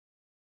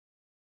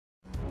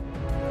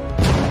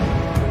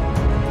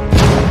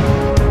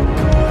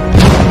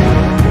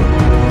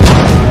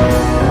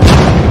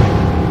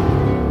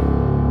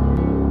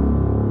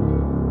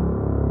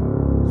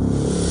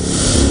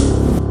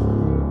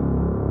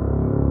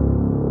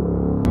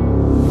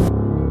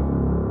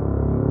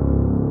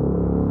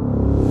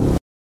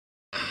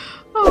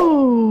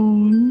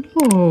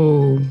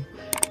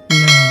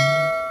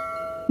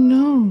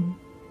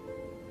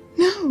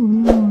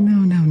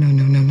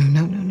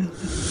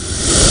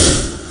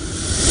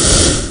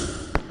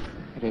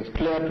It is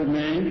clear to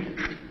me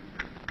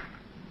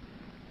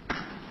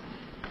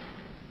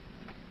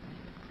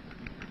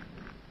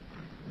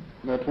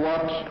that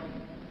what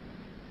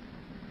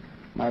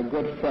my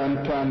good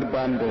friend turned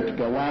bandit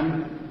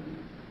Gawan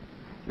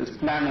is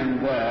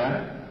planning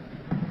there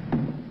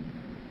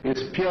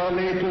is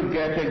purely to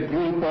get a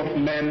group of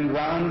men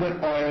round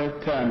the oil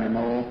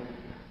terminal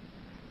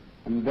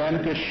and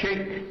then to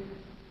shake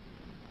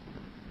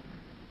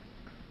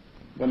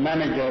the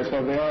managers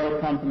of the oil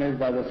companies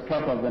by the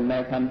scruff of the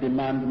neck and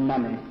demand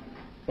money.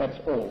 That's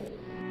all.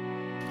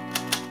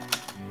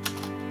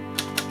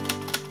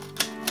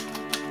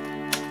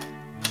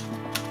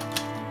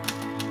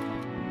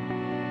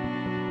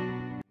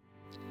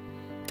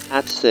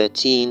 At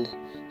 13,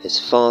 his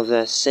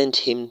father sent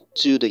him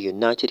to the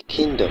United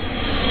Kingdom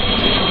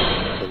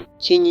to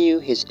continue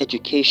his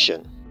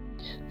education,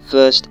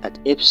 first at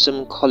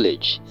Epsom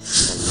College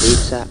and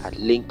later at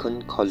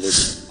Lincoln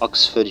College,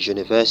 Oxford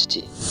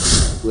University,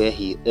 where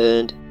he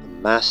earned a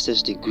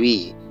master's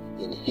degree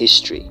in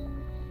history.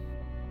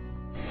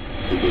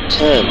 He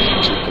returned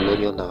to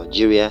colonial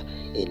Nigeria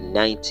in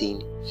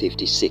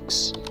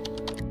 1956.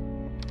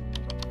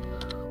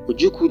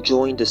 Ojukwu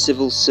joined the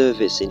civil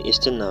service in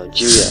eastern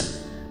Nigeria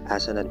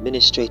as an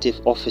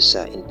administrative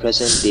officer in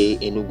present-day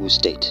Enugu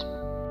State.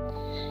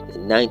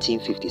 In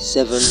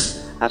 1957,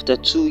 after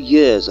 2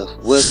 years of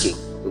working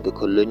with the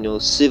colonial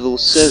civil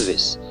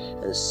service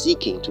and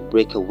seeking to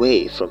break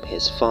away from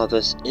his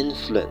father's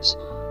influence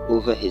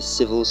over his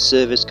civil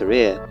service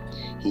career,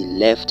 he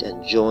left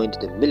and joined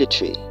the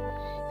military,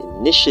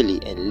 initially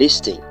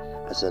enlisting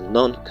as a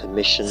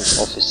non-commissioned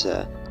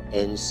officer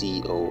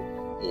NCO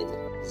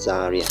in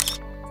Zaria.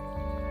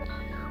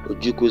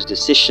 Ojukwu's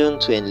decision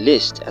to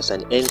enlist as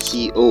an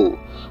NCO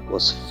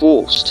was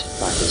forced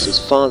by his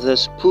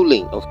father's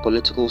pulling of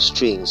political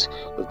strings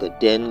with the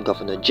then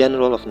Governor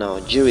General of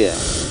Nigeria,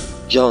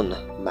 John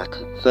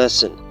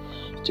Macpherson,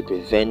 to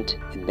prevent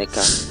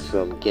Emeka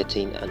from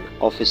getting an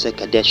officer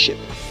cadetship.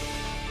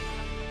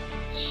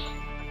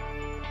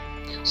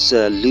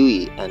 Sir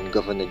Louis and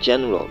Governor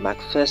General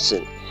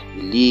Macpherson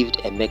believed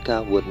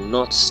Emeka would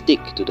not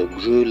stick to the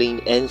grueling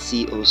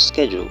NCO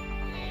schedule.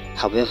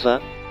 However,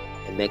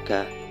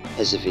 Emeka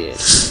persevered.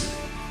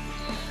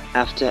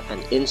 After an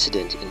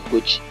incident in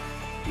which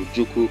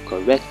Ojukwu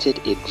corrected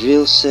a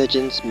drill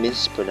sergeant's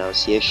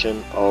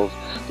mispronunciation of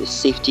the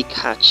safety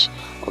catch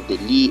of the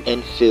Lee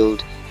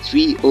Enfield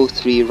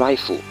 303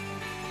 rifle,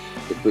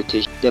 the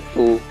British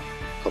depot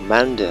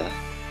commander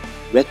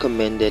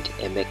recommended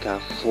Emeka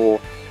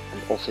for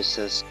an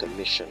officer's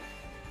commission.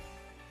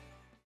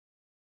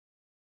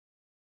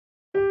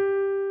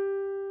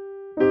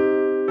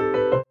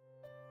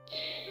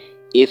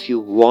 If you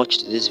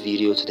watched this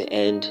video to the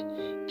end,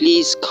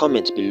 please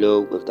comment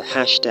below with the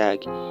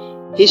hashtag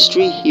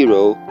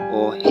HistoryHero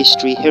or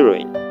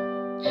HistoryHeroine.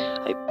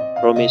 I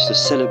promise to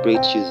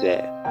celebrate you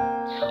there.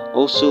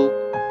 Also,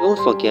 don't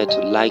forget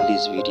to like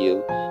this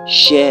video,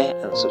 share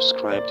and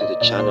subscribe to the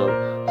channel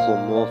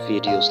for more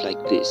videos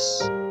like this.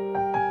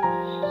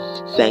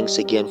 Thanks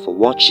again for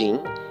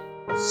watching.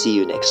 See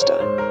you next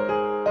time.